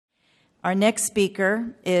Our next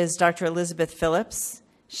speaker is Dr. Elizabeth Phillips.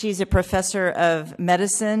 She's a professor of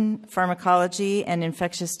medicine, pharmacology, and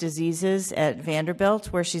infectious diseases at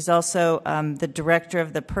Vanderbilt, where she's also the director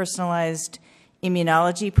of the personalized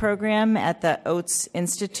immunology program at the Oates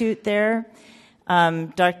Institute there.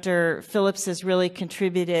 Dr. Phillips has really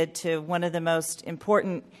contributed to one of the most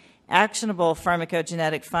important actionable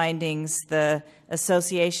pharmacogenetic findings, the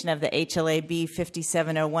association of the HLA-B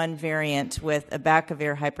 5701 variant with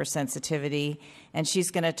abacavir hypersensitivity. And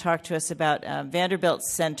she's going to talk to us about Vanderbilt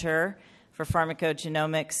Center for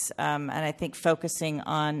Pharmacogenomics, and I think focusing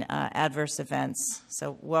on adverse events.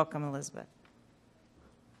 So welcome, Elizabeth.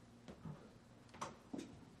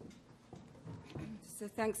 So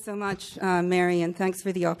thanks so much, Mary, and thanks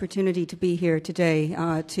for the opportunity to be here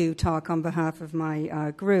today to talk on behalf of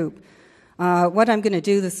my group. What I'm going to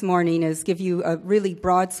do this morning is give you a really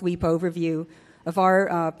broad sweep overview of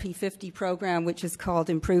our P50 program, which is called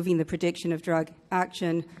Improving the Prediction of Drug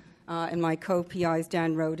Action, and my co-PIs,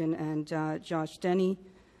 Dan Roden and Josh Denny.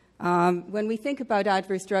 When we think about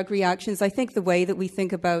adverse drug reactions, I think the way that we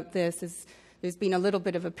think about this is there's been a little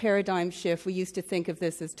bit of a paradigm shift. We used to think of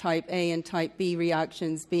this as type A and type B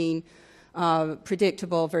reactions being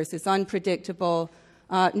predictable versus unpredictable.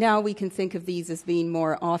 Now we can think of these as being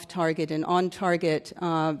more off-target and on-target.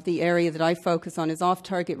 The area that I focus on is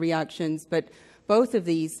off-target reactions, but both of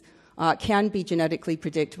these can be genetically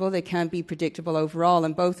predictable. They can be predictable overall,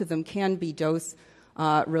 and both of them can be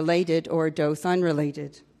dose-related or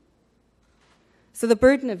dose-unrelated. So the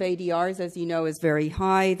burden of ADRs, as you know, is very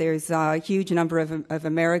high. There's a huge number of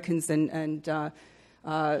Americans and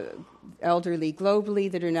elderly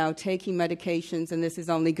globally that are now taking medications, and this is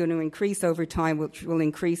only going to increase over time, which will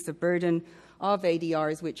increase the burden of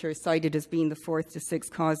ADRs, which are cited as being the fourth to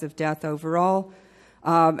sixth cause of death overall.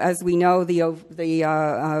 As we know, the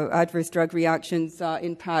adverse drug reactions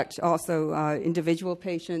impact also individual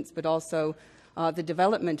patients, but also the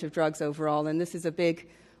development of drugs overall, and this is a big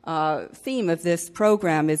theme of this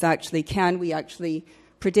program is actually, can we actually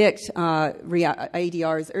predict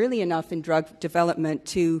ADRs early enough in drug development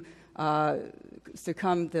to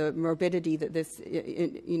succumb the morbidity that this,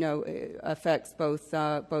 affects both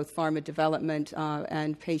pharma development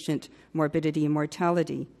and patient morbidity and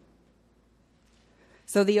mortality.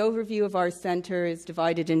 So the overview of our center is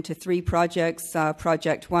divided into three projects.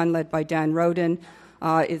 Project 1, led by Dan Roden,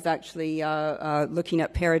 is actually looking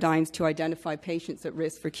at paradigms to identify patients at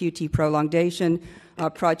risk for QT prolongation.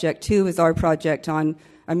 Project 2 is our project on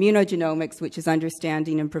immunogenomics, which is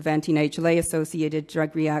understanding and preventing HLA-associated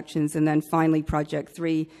drug reactions. And then finally, Project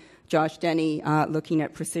 3, Josh Denny, looking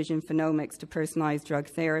at precision phenomics to personalize drug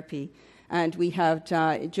therapy. And we have,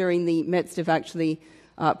 during the midst of actually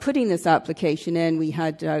putting this application in, we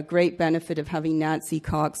had great benefit of having Nancy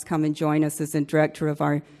Cox come and join us as the director of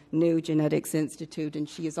our new Genetics Institute, and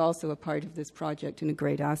she is also a part of this project and a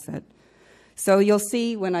great asset. So you'll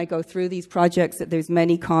see when I go through these projects that there's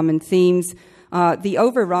many common themes. The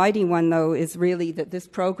overriding one, though, is really that this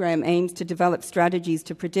program aims to develop strategies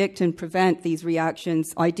to predict and prevent these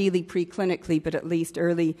reactions, ideally preclinically, but at least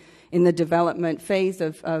early in the development phase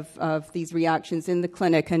of these reactions in the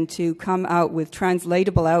clinic, and to come out with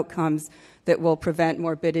translatable outcomes that will prevent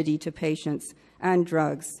morbidity to patients and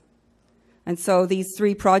drugs. And so these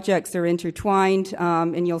three projects are intertwined,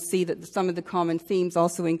 and you'll see that some of the common themes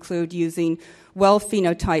also include using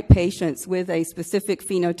well-phenotyped patients with a specific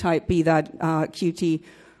phenotype, be that QT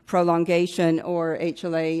prolongation or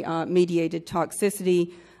HLA-mediated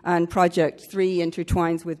toxicity. And Project 3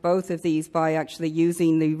 intertwines with both of these by actually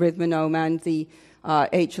using the rhythmonome and the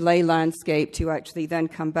HLA landscape to actually then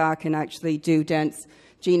come back and actually do dense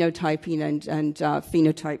genotyping and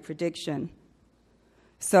phenotype prediction.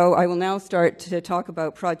 So I will now start to talk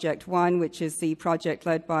about Project 1, which is the project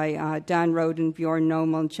led by Dan Roden, Bjorn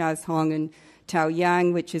Nomel, Chaz Hong, and Tao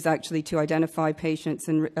Yang, which is actually to identify patients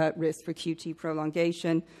at risk for QT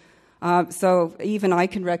prolongation. So even I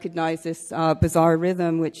can recognize this bizarre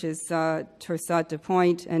rhythm, which is torsade de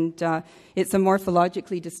pointe, and it's a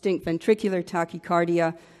morphologically distinct ventricular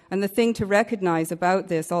tachycardia. And the thing to recognize about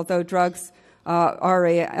this, although drugs are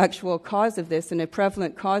an actual cause of this and a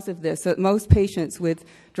prevalent cause of this, that most patients with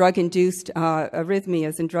drug-induced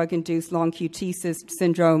arrhythmias and drug-induced long QT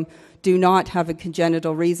syndrome do not have a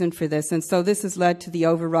congenital reason for this. And so this has led to the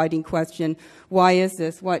overriding question, why is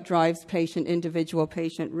this? What drives individual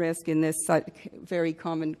patient risk in this very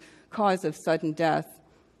common cause of sudden death?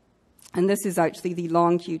 And this is actually the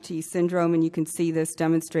long QT syndrome, and you can see this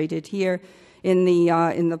demonstrated here in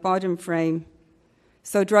the bottom frame.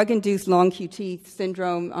 So drug-induced long QT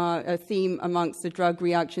syndrome, a theme amongst the drug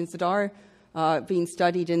reactions that are being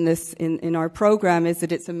studied in our program is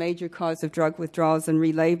that it's a major cause of drug withdrawals and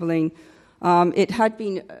relabeling. It had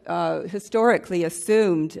been historically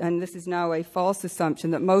assumed, and this is now a false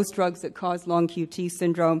assumption, that most drugs that cause long QT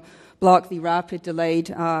syndrome block the rapid delayed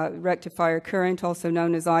rectifier current, also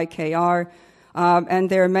known as IKR. And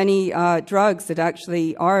there are many drugs that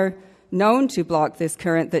actually are known to block this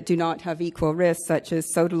current that do not have equal risks, such as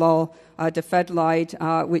sotalol,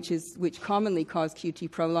 dofetilide, which commonly cause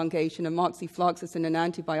QT prolongation, and moxifloxacin, an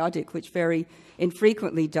antibiotic, which very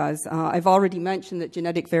infrequently does. I've already mentioned that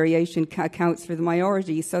genetic variation accounts for the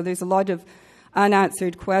minority, so there's a lot of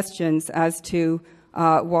unanswered questions as to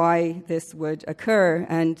why this would occur.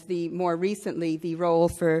 And more recently, the role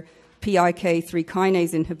for PIK3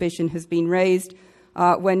 kinase inhibition has been raised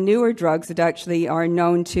when newer drugs that actually are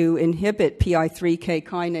known to inhibit PI3K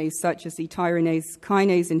kinase, such as the tyranase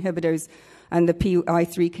kinase inhibitors and the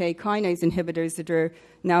PI3K kinase inhibitors that are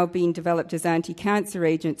now being developed as anti-cancer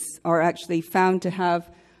agents, are actually found to have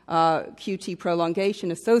QT prolongation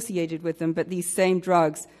associated with them, but these same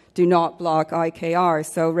drugs do not block IKR,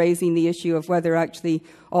 so raising the issue of whether actually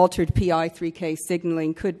altered PI3K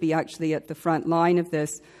signaling could be actually at the front line of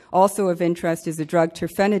this. Also of interest is the drug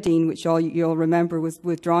terfenadine, which you'll remember was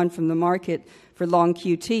withdrawn from the market for long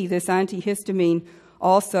QT. This antihistamine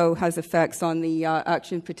also has effects on the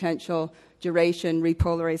action potential, duration,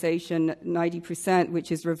 repolarization, 90%,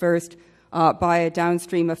 which is reversed by a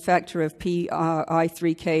downstream effector of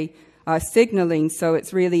PI3K signaling. So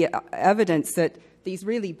it's really evidence that these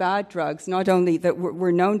really bad drugs, not only that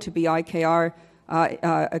were known to be IKR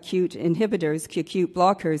acute inhibitors, acute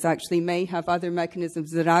blockers, actually may have other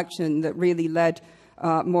mechanisms of action that really led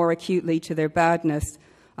more acutely to their badness.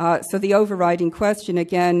 So the overriding question,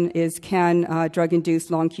 again, is can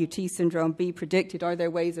drug-induced long QT syndrome be predicted? Are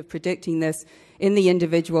there ways of predicting this in the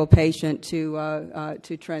individual patient to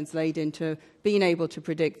translate into being able to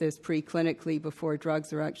predict this preclinically before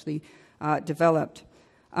drugs are actually developed?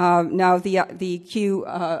 Now, the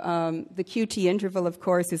QT interval, of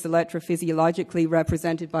course, is electrophysiologically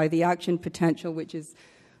represented by the action potential, which is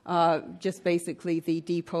just basically the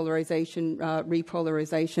depolarization,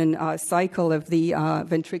 repolarization cycle of the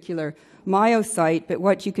ventricular myocyte. But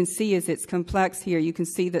what you can see is it's complex here. You can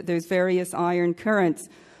see that there's various iron currents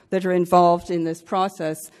that are involved in this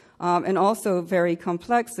process, and also very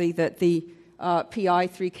complexly that the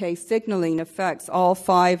PI3K signaling affects all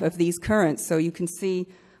 5 of these currents. So you can see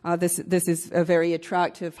this is a very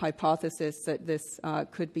attractive hypothesis that this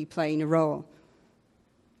could be playing a role.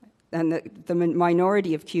 And the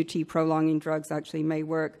minority of QT prolonging drugs actually may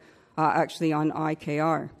work actually on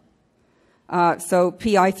IKR. So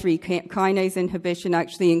PI3 kinase inhibition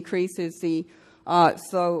actually increases the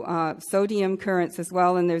sodium currents as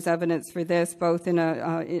well, and there's evidence for this both in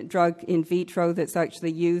a drug in vitro that's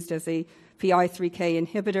actually used as a PI3K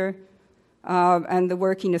inhibitor, and the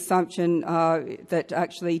working assumption that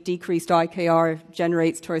actually decreased IKR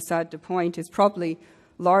generates torsade de pointe is probably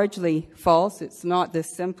largely false. It's not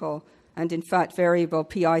this simple, and in fact variable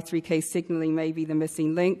PI3K signaling may be the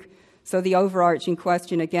missing link. So the overarching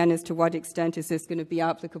question again is to what extent is this going to be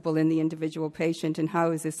applicable in the individual patient, and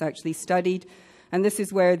how is this actually studied? And this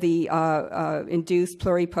is where the induced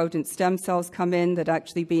pluripotent stem cells come in, that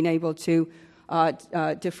actually being able to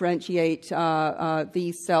differentiate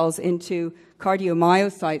these cells into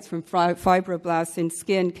cardiomyocytes from fibroblasts in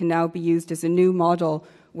skin can now be used as a new model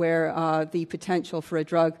where the potential for a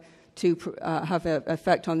drug to have an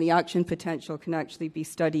effect on the action potential can actually be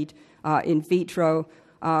studied in vitro,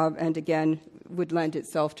 and again would lend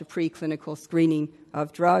itself to preclinical screening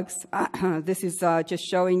of drugs. This is just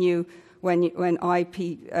showing you when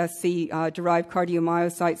iPSC-derived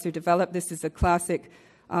cardiomyocytes are developed. This is a classic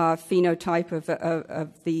phenotype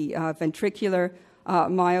of the ventricular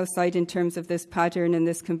myocyte in terms of this pattern, and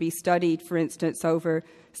this can be studied, for instance, over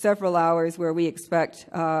several hours, where we expect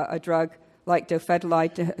a drug like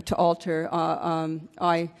dofetilide to alter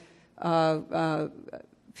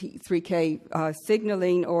P3K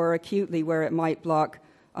signaling, or acutely where it might block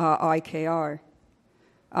IKR.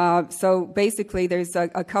 So basically there's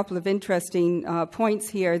a couple of interesting points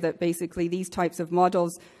here, that basically these types of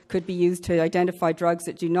models could be used to identify drugs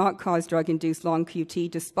that do not cause drug-induced long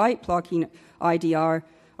QT despite blocking IKR,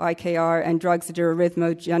 and drugs that are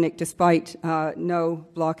arrhythmogenic despite no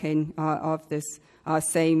blocking of this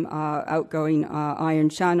same outgoing ion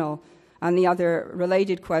channel. And the other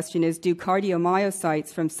related question is, do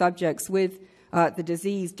cardiomyocytes from subjects with the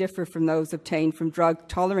disease differ from those obtained from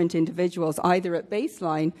drug-tolerant individuals, either at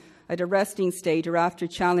baseline, at a resting state, or after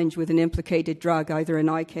challenge with an implicated drug, either an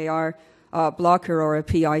IKR blocker or a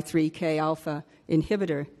PI3K alpha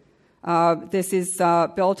inhibitor? This is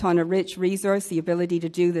built on a rich resource. The ability to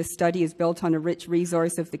do this study is built on a rich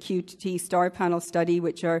resource of the QT star panel study,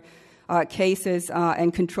 which are cases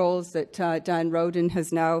and controls that Dan Roden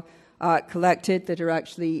has now collected that are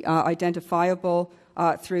actually identifiable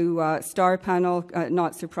through star panel.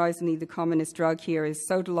 Not surprisingly, the commonest drug here is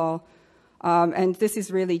Sodalol. And this is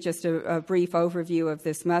really just a brief overview of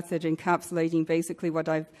this method, encapsulating basically what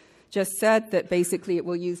I've just said, that basically it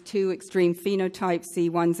will use two extreme phenotypes, see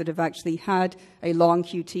ones that have actually had a long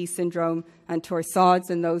QT syndrome and torsades,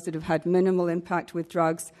 and those that have had minimal impact with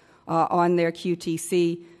drugs on their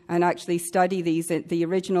QTC, and actually study these. The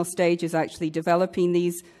original stage is actually developing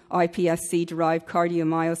these iPSC-derived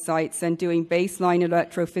cardiomyocytes and doing baseline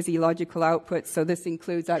electrophysiological outputs. So this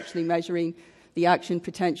includes actually measuring the action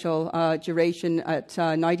potential duration at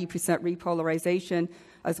 90% repolarization,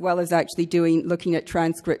 as well as actually looking at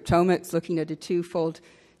transcriptomics, looking at a twofold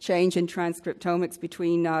change in transcriptomics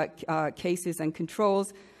between cases and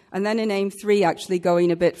controls. And then in AIM3, actually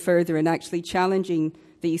going a bit further and actually challenging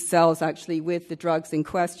these cells actually with the drugs in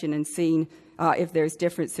question and seeing if there's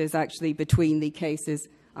differences actually between the cases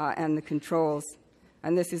and the controls.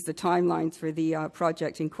 And this is the timelines for the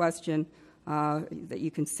project in question that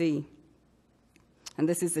you can see. And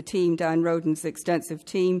this is the team, Dan Roden's extensive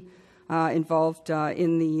team, involved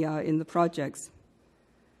in the projects.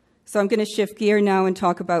 So I'm going to shift gear now and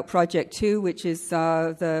talk about Project 2, which is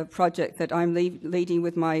the project that I'm leading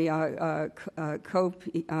with my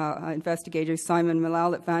co-investigators, Simon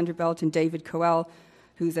Malal at Vanderbilt and David Coel,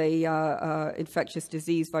 who's a infectious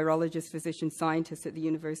disease virologist, physician scientist at the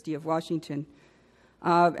University of Washington.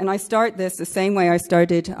 And I start this the same way I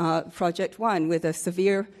started Project 1, with a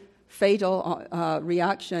severe fatal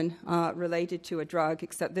reaction related to a drug,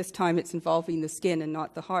 except this time it's involving the skin and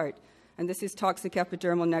not the heart. And this is toxic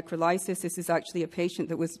epidermal necrolysis. This is actually a patient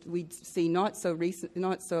that we'd seen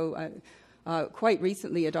quite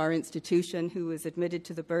recently at our institution, who was admitted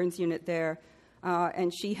to the burns unit there.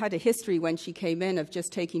 And she had a history when she came in of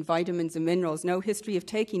just taking vitamins and minerals, no history of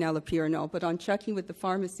taking allopurinol, but on checking with the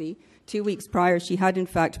pharmacy 2 weeks prior, she had in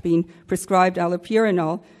fact been prescribed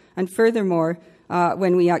allopurinol. And furthermore,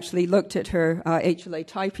 when we actually looked at her HLA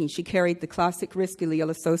typing, she carried the classic risk allele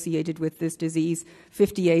associated with this disease,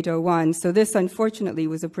 5801. So this, unfortunately,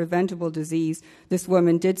 was a preventable disease. This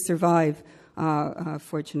woman did survive,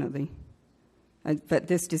 fortunately. But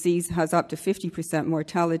this disease has up to 50%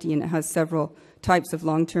 mortality, and it has several types of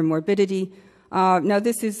long-term morbidity. Now,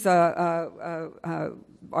 this is an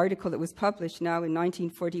article that was published now in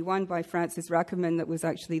 1941 by Francis Reckerman that was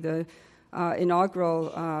actually the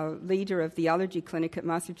inaugural leader of the allergy clinic at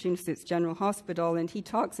Massachusetts General Hospital, and he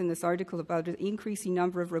talks in this article about an increasing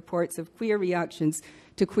number of reports of queer reactions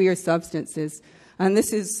to queer substances. And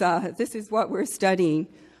this is what we're studying,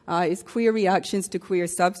 is queer reactions to queer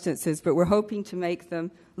substances, but we're hoping to make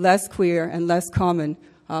them less queer and less common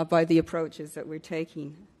by the approaches that we're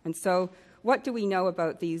taking. And so what do we know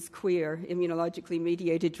about these queer immunologically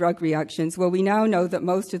mediated drug reactions? Well, we now know that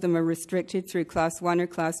most of them are restricted through class 1 or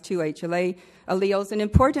class 2 HLA alleles, and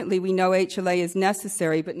importantly, we know HLA is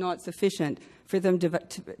necessary but not sufficient for them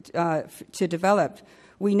to develop.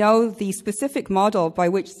 We know the specific model by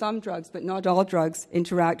which some drugs, but not all drugs,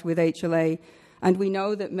 interact with HLA, and we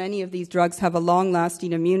know that many of these drugs have a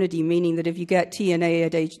long-lasting immunity, meaning that if you get TEN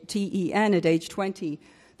at age 20,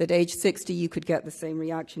 at age 60, you could get the same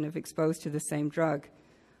reaction if exposed to the same drug.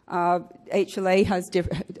 HLA has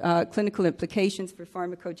clinical implications for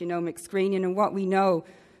pharmacogenomic screening, and what we know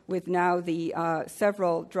with now the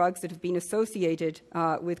several drugs that have been associated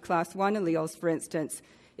with class 1 alleles, for instance,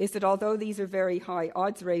 is that although these are very high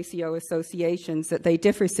odds ratio associations, that they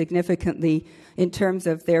differ significantly in terms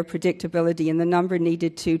of their predictability and the number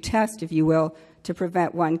needed to test, if you will, to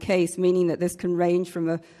prevent one case, meaning that this can range from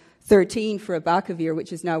a 13 for abacavir,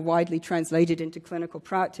 which is now widely translated into clinical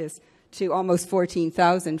practice, to almost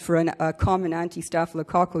 14,000 for a common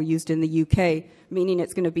anti-staphylococcal used in the UK, meaning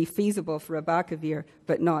it's going to be feasible for abacavir,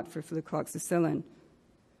 but not for flucloxacillin.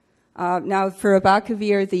 Now, for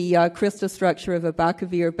abacavir, the crystal structure of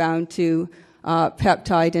abacavir bound to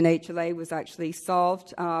peptide and HLA was actually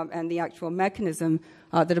solved, and the actual mechanism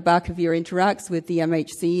that abacavir interacts with the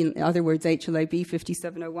MHC, in other words, HLA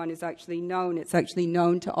B5701, is actually known. It's actually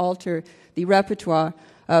known to alter the repertoire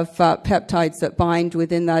of peptides that bind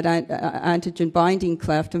within that antigen binding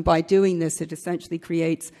cleft, and by doing this, it essentially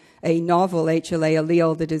creates a novel HLA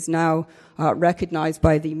allele that is now recognized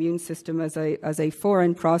by the immune system as a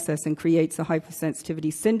foreign process and creates a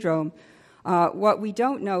hypersensitivity syndrome. What we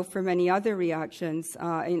don't know for many other reactions,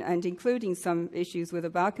 and including some issues with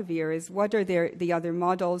abacavir, is what are the other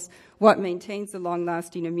models, what maintains the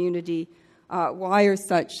long-lasting immunity, why are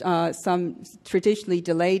such some traditionally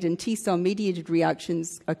delayed and T-cell mediated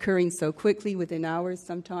reactions occurring so quickly within hours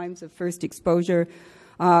sometimes of first exposure?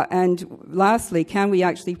 And lastly, can we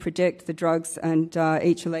actually predict the drugs and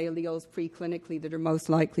HLA alleles preclinically that are most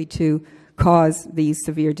likely to cause these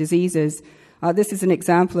severe diseases? This is an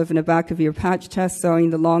example of an abacavir patch test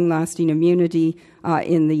showing the long-lasting immunity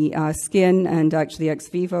in the skin and actually ex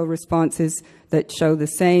vivo responses that show the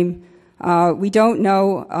same. We don't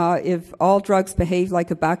know if all drugs behave like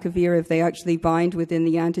abacavir, if they actually bind within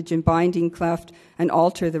the antigen binding cleft and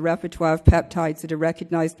alter the repertoire of peptides that are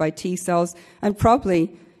recognized by T cells. And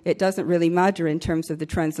probably it doesn't really matter in terms of the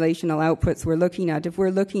translational outputs we're looking at. If we're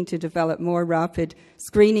looking to develop more rapid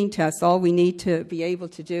screening tests, all we need to be able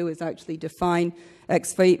to do is actually define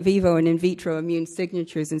ex vivo and in vitro immune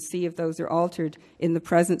signatures and see if those are altered in the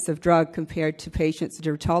presence of drug compared to patients that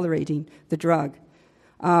are tolerating the drug.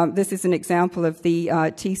 This is an example of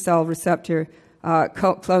the T-cell receptor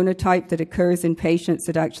clonotype that occurs in patients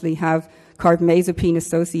that actually have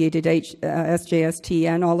carbamazepine-associated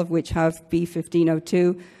SJS/TN, all of which have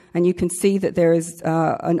B1502. And you can see that there is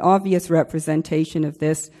an obvious representation of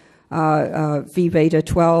this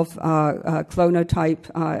V-beta-12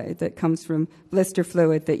 clonotype that comes from blister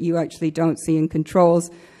fluid that you actually don't see in controls.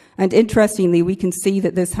 And interestingly, we can see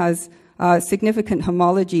that this has significant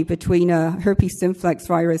homology between a herpes simplex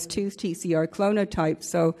virus 2 TCR clonotype.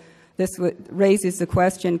 So this raises the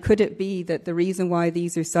question, could it be that the reason why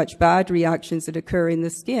these are such bad reactions that occur in the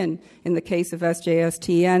skin, in the case of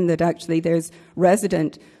SJS/TN, that actually there's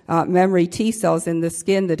resident memory T cells in the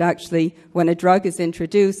skin that actually, when a drug is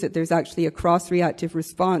introduced, that there's actually a cross-reactive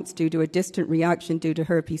response due to a distant reaction due to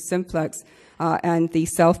herpes simplex and the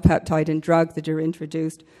self-peptide and drug that are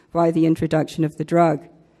introduced by the introduction of the drug.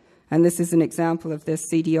 And this is an example of this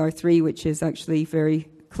CDR3, which is actually very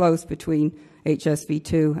close between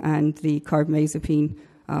HSV2 and the carbamazepine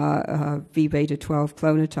V-beta-12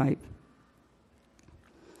 clonotype.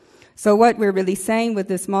 So what we're really saying with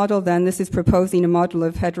this model then, this is proposing a model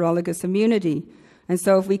of heterologous immunity. And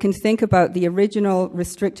so if we can think about the original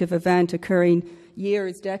restrictive event occurring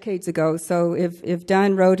years, decades ago, so if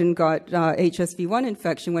Dan Roden got HSV1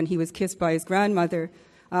 infection when he was kissed by his grandmother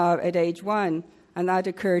at age 1, and that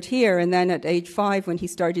occurred here, and then at age 5 when he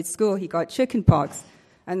started school he got chickenpox.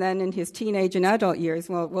 And then in his teenage and adult years,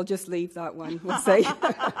 well, we'll just leave that one, we'll say.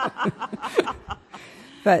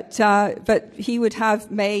 But he would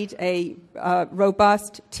have made a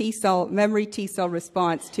robust T-cell, memory T-cell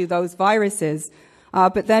response to those viruses.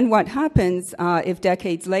 But then what happens if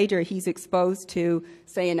decades later he's exposed to,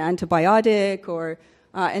 say, an antibiotic or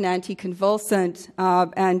an anticonvulsant,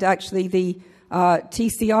 and actually the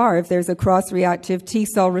TCR, if there's a cross-reactive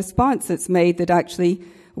T-cell response that's made that actually,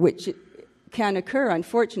 which can occur,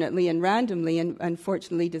 unfortunately, and randomly, and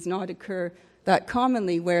unfortunately does not occur that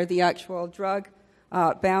commonly, where the actual drug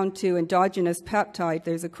bound to endogenous peptide,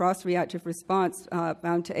 there's a cross-reactive response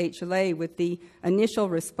bound to HLA with the initial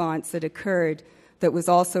response that occurred that was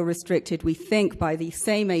also restricted, we think, by the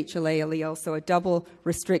same HLA allele, so a double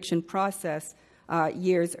restriction process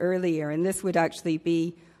years earlier. And this would actually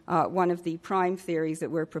be one of the prime theories that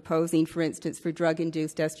we're proposing, for instance, for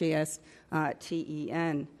drug-induced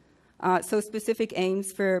SJS/TEN. So specific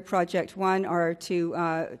aims for Project 1 are to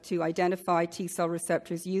identify T-cell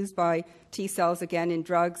receptors used by T-cells, again, in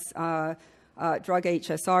drugs, drug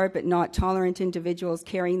HSR, but not tolerant individuals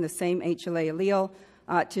carrying the same HLA allele,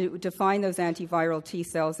 to define those antiviral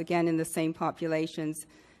T-cells, again, in the same populations,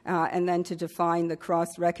 and then to define the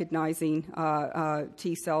cross-recognizing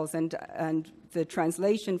T-cells. And the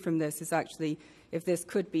translation from this is actually, if this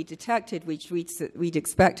could be detected, which we'd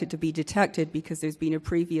expect it to be detected because there's been a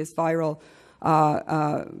previous virologic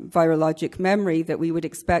memory, that we would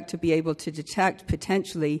expect to be able to detect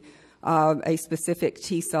potentially a specific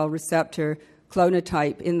T-cell receptor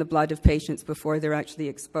clonotype in the blood of patients before they're actually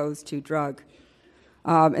exposed to drug.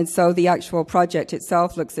 And so the actual project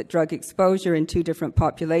itself looks at drug exposure in 2 different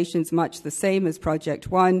populations, much the same as Project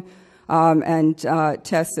 1, and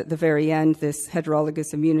tests at the very end this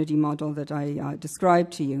heterologous immunity model that I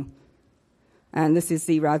described to you. And this is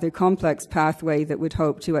the rather complex pathway that would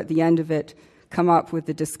hope to, at the end of it, come up with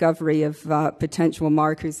the discovery of potential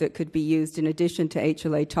markers that could be used in addition to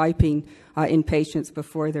HLA typing in patients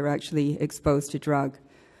before they're actually exposed to drug.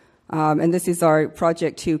 And this is our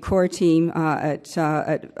Project 2 core team at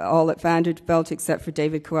Vanderbilt, except for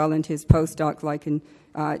David Coel and his postdoc, Laiken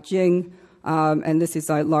Jing. And this is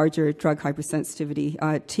our larger drug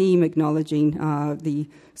hypersensitivity team, acknowledging the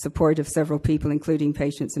support of several people, including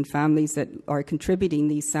patients and families that are contributing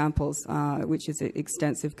these samples, which is an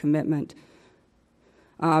extensive commitment.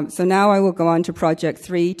 So now I will go on to Project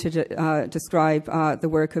 3 to describe the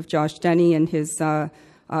work of Josh Denny and his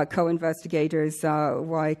co-investigators,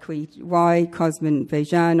 Y. Cosmin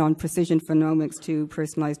Bejan, on precision phenomics to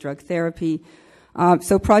personalized drug therapy.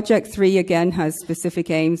 So Project 3, again, has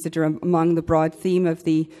specific aims that are among the broad theme of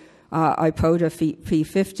the IPOTA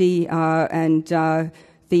P50, and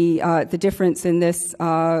the difference in this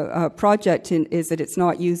project is that it's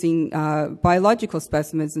not using biological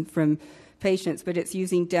specimens from patients, but it's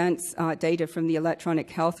using dense data from the electronic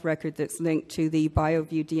health record that's linked to the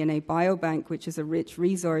BioView DNA Biobank, which is a rich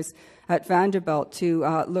resource at Vanderbilt to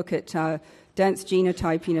look at dense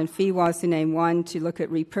genotyping and PHEWAS in AIM1, to look at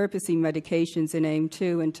repurposing medications in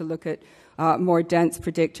AIM2, and to look at more dense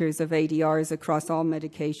predictors of ADRs across all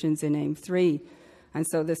medications in AIM3. And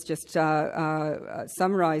so this just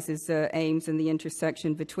summarizes the aims and the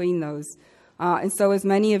intersection between those. And so, as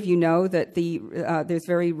many of you know, that there's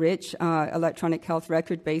very rich electronic health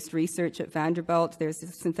record-based research at Vanderbilt. There's a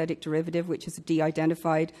synthetic derivative, which is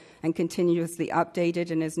de-identified and continuously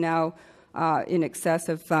updated, and is now in excess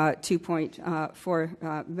of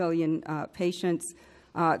 2.4 million patients.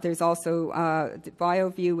 There's also the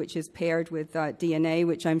BioView, which is paired with DNA,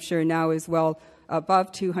 which I'm sure now is well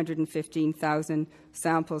above 215,000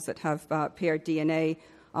 samples that have paired DNA.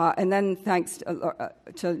 And then, thanks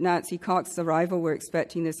to Nancy Cox's arrival, we're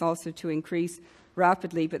expecting this also to increase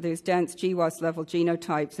rapidly. But there's dense GWAS level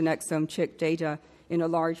genotypes and exome CHIC data in a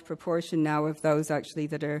large proportion now of those actually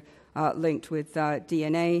that are linked with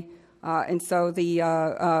DNA. And so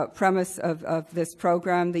the premise of this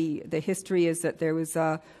program, the history is that it was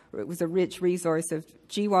a rich resource of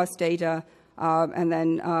GWAS data, and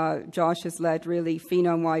then Josh has led really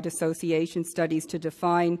phenome-wide association studies to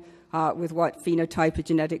define with what phenotype a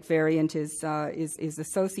genetic variant is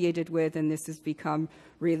associated with, and this has become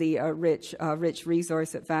really a rich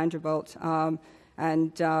resource at Vanderbilt.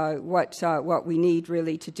 And what we need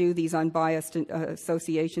really to do these unbiased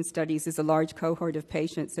association studies is a large cohort of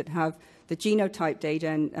patients that have the genotype data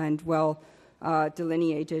and well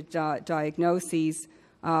delineated diagnoses.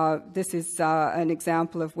 This is an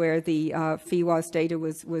example of where the PHEWAS data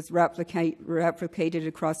was replicated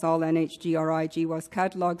across all NHGRI GWAS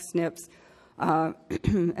catalog SNPs,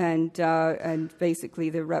 and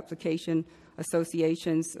basically the replication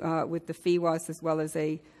associations with the PHEWAS as well as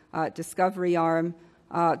a discovery arm.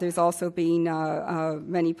 There's also been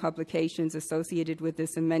many publications associated with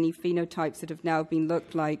this and many phenotypes that have now been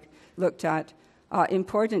looked at.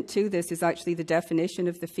 Important to this is actually the definition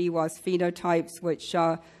of the PHEWAS phenotypes, which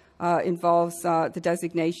involves the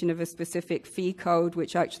designation of a specific Phe code,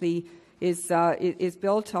 which actually is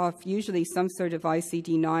built off usually some sort of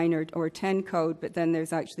ICD-9 or 10 code, but then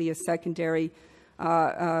there's actually a secondary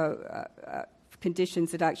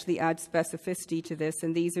conditions that actually add specificity to this,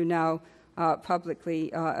 and these are now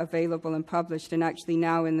publicly available and published, and actually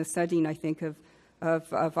now in the setting, I think, of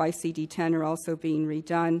ICD-10 are also being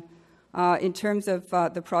redone. In terms of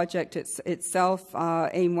the project itself,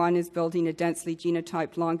 AIM1 is building a densely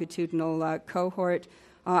genotyped longitudinal cohort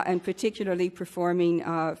and particularly performing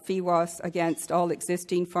PHEWAS against all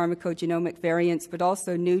existing pharmacogenomic variants, but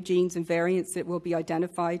also new genes and variants that will be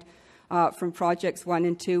identified from projects 1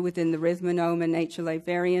 and 2 within the rhythmonome and HLA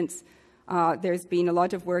variants. There's been a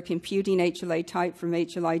lot of work imputing HLA type from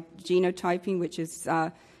HLA genotyping, which is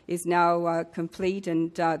now complete,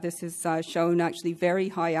 and this has shown actually very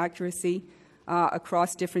high accuracy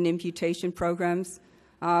across different imputation programs.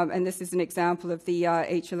 And this is an example of the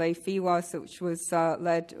HLA PHEWAS, which was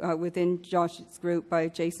led within Josh's group by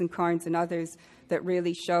Jason Carnes and others, that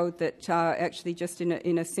really showed that actually just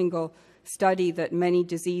in a single study that many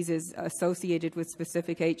diseases associated with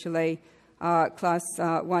specific HLA class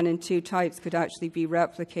 1 and 2 types could actually be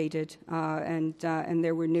replicated, and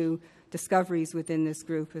there were new discoveries within this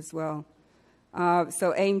group as well.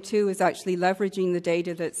 So AIM2 is actually leveraging the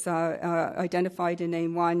data that's identified in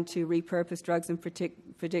AIM1 to repurpose drugs and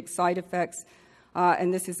predict side effects.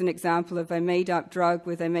 And this is an example of a made-up drug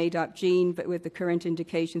with a made-up gene, but with the current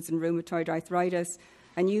indications in rheumatoid arthritis.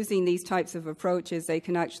 And using these types of approaches, they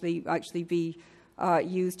can actually be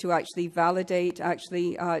used to actually validate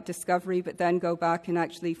discovery, but then go back and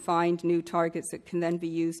actually find new targets that can then be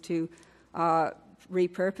used to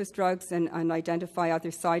repurpose drugs and identify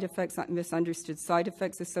other side effects, misunderstood side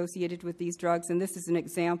effects associated with these drugs. And this is an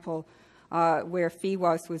example where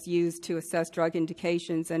PHEWAS was used to assess drug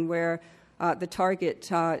indications, and where the target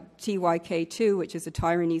TYK2, which is a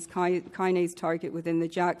tyrosine kinase target within the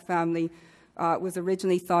JAK family, was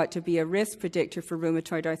originally thought to be a risk predictor for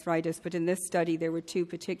rheumatoid arthritis, but in this study there were two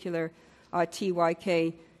particular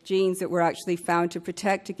TYK genes that were actually found to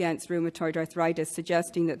protect against rheumatoid arthritis,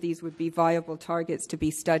 suggesting that these would be viable targets to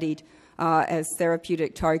be studied as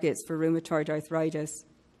therapeutic targets for rheumatoid arthritis.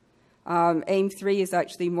 AIM-3 is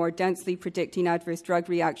actually more densely predicting adverse drug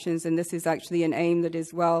reactions, and this is actually an aim that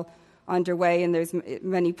is well underway, and there's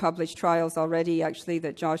many published trials already, actually,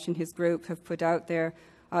 that Josh and his group have put out there.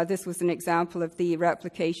 This was an example of the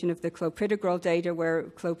replication of the clopidogrel data, where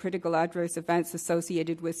clopidogrel adverse events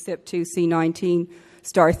associated with CYP2C19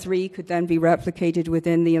 star 3 could then be replicated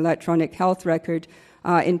within the electronic health record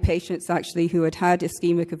in patients actually who had had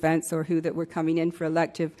ischemic events or who that were coming in for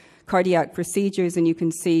elective cardiac procedures, and you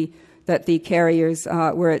can see that the carriers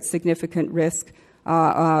were at significant risk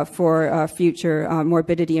for future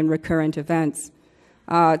morbidity and recurrent events.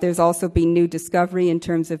 There's also been new discovery in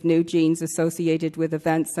terms of new genes associated with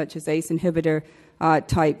events such as ACE inhibitor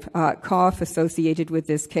type cough associated with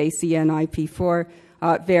this KCNIP4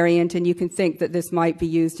 variant, and you can think that this might be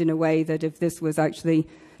used in a way that if this was actually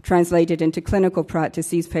translated into clinical practice,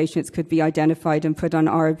 these patients could be identified and put on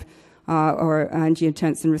ARB or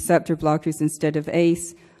angiotensin receptor blockers instead of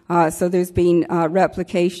ACE. So there's been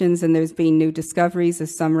replications and there's been new discoveries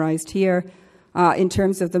as summarized here. In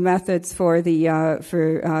terms of the methods for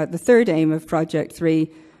the third aim of Project 3,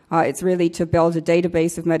 it's really to build a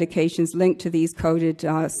database of medications linked to these coded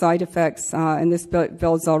side effects, and this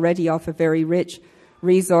builds already off a very rich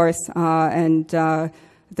resource.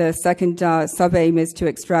 The second sub-aim is to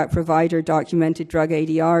extract provider-documented drug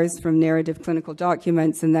ADRs from narrative clinical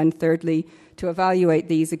documents, and then thirdly, to evaluate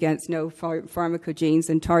these against no pharmacogenes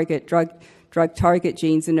and target drug target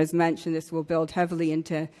genes. And as mentioned, this will build heavily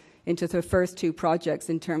into the first two projects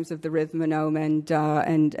in terms of the rhythmonome and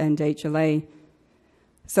HLA.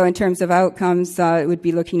 So in terms of outcomes, it would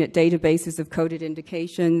be looking at databases of coded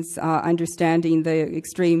indications, understanding the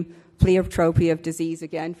extreme pleiotropy of disease,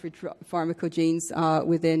 again, for pharmacogenes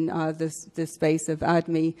within the space of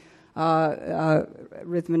ADME,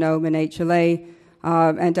 rhythmonome, and HLA,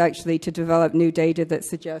 and actually to develop new data that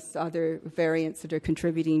suggests other variants that are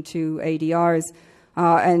contributing to ADRs.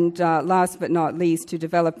 And last but not least, to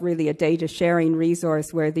develop really a data sharing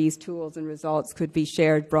resource where these tools and results could be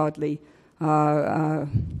shared broadly.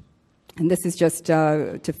 And this is just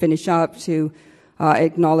to finish up, to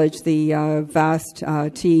acknowledge the vast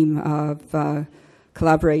team of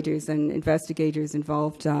collaborators and investigators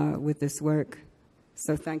involved with this work.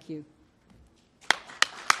 So thank you.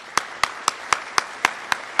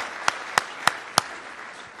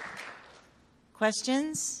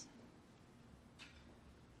 Questions?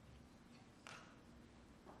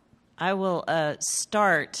 I will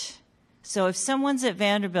start. So if someone's at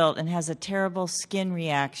Vanderbilt and has a terrible skin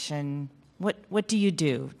reaction, what do you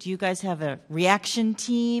do? Do you guys have a reaction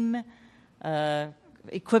team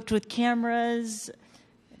equipped with cameras?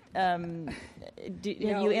 Have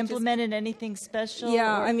you implemented anything special?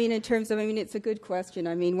 Yeah, I mean, in terms of, it's a good question.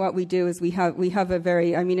 I mean, what we do is we have a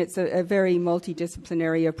very, it's a very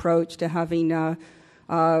multidisciplinary approach to having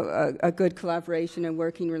a good collaboration and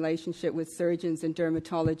working relationship with surgeons and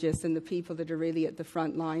dermatologists and the people that are really at the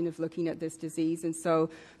front line of looking at this disease. And so,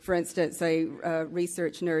 for instance, a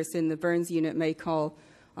research nurse in the burns unit may call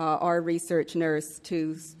our research nurse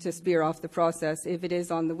to spear off the process. If it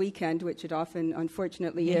is on the weekend, which it often,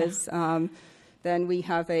 unfortunately, is, then we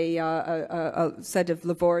have a set of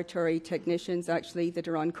laboratory technicians, actually, that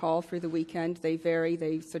are on call for the weekend. They vary,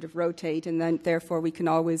 they sort of rotate, and then, therefore, we can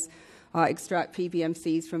always extract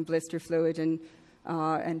PBMCs from blister fluid and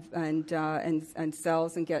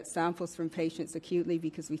cells and get samples from patients acutely,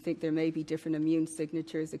 because we think there may be different immune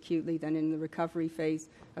signatures acutely than in the recovery phase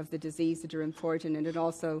of the disease that are important. And it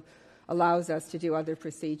also allows us to do other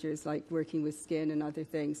procedures like working with skin and other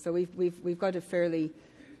things. So we've got a fairly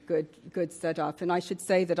good setup. And I should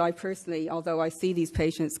say that I personally, although I see these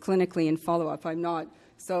patients clinically in follow-up, I'm not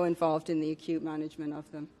so involved in the acute management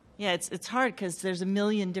of them. Yeah, it's hard because there's a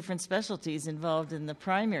million different specialties involved in the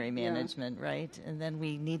primary management, right? And then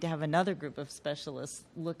we need to have another group of specialists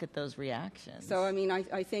look at those reactions. So,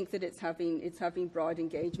 I think that it's having broad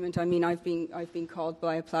engagement. I've been called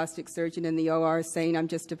by a plastic surgeon in the OR saying, "I'm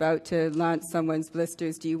just about to lance someone's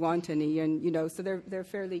blisters. Do you want any?" And so they're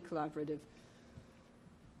fairly collaborative.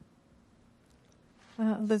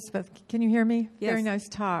 Elizabeth, can you hear me? Yes. Very nice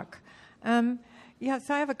talk. So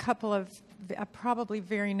I have a couple of probably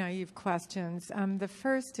very naive questions. The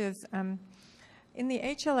first is, in the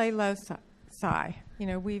HLA loci,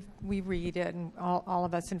 we read it, and all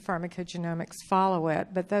of us in pharmacogenomics follow it,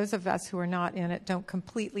 but those of us who are not in it don't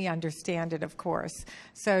completely understand it, of course.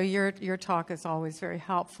 So your talk is always very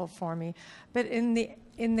helpful for me. But in the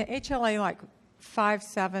HLA, like 5,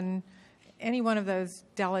 7, any one of those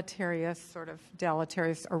deleterious or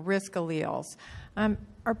risk alleles.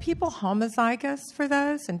 Are people homozygous for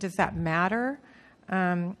those, and does that matter?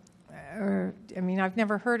 I've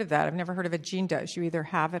never heard of that. I've never heard of a gene dose. You either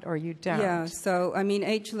have it or you don't. Yeah, so,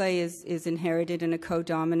 HLA is inherited in a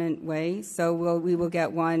codominant way. So we will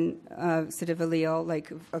get one sort of allele,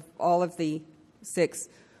 like of all of the 6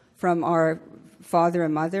 from our father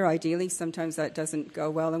and mother, ideally. Sometimes that doesn't go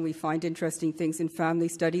well, and we find interesting things in family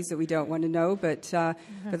studies that we don't want to know, but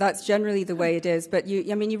that's generally the way it is. But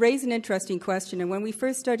you raise an interesting question, and when we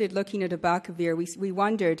first started looking at abacavir, we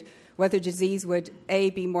wondered whether disease would, A,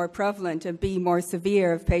 be more prevalent, and B, more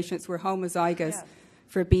severe if patients were homozygous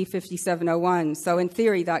for B5701. So in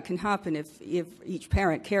theory, that can happen if each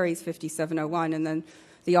parent carries 5701, and then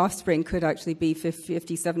the offspring could actually be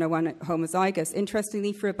 5701 homozygous.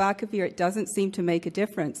 Interestingly, for abacavir, it doesn't seem to make a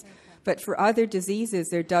difference. But for other diseases,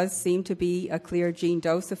 there does seem to be a clear gene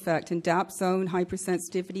dose effect. And dapsone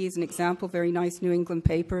hypersensitivity is an example, very nice New England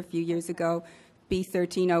paper a few years ago.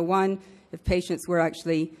 B1301, if patients were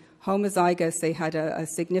actually homozygous, they had a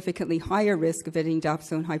significantly higher risk of getting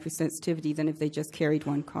dapsone hypersensitivity than if they just carried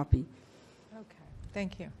one copy. Okay,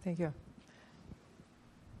 thank you.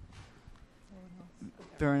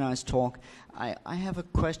 Very nice talk. I have a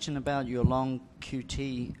question about your long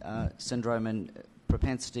QT syndrome and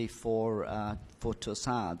propensity for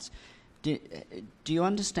Torsades. Do you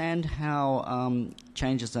understand how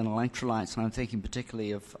changes in electrolytes, and I'm thinking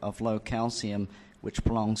particularly of low calcium, which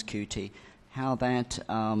prolongs QT, how that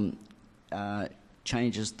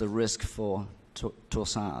changes the risk for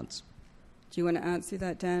Torsades? Do you want to answer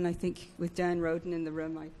that, Dan? I think with Dan Roden in the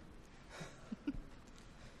room,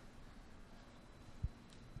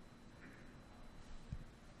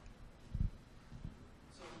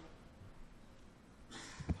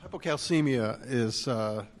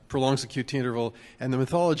 Hypocalcemia prolongs the QT interval, and the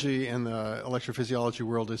mythology and the electrophysiology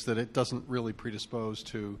world is that it doesn't really predispose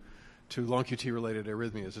to long QT-related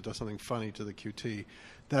arrhythmias. It does something funny to the QT.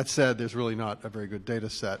 That said, there's really not a very good data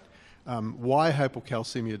set. Why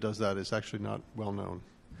hypocalcemia does that is actually not well known.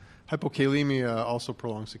 Hypokalemia also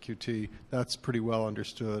prolongs the QT. That's pretty well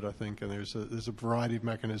understood, I think, and there's a variety of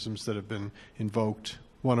mechanisms that have been invoked,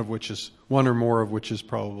 one or more of which is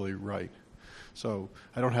probably right. So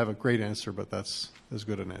I don't have a great answer, but that's as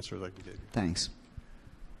good an answer as I can give you. Thanks.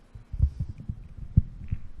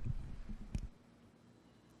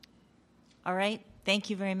 All right. Thank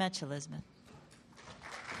you very much, Elizabeth.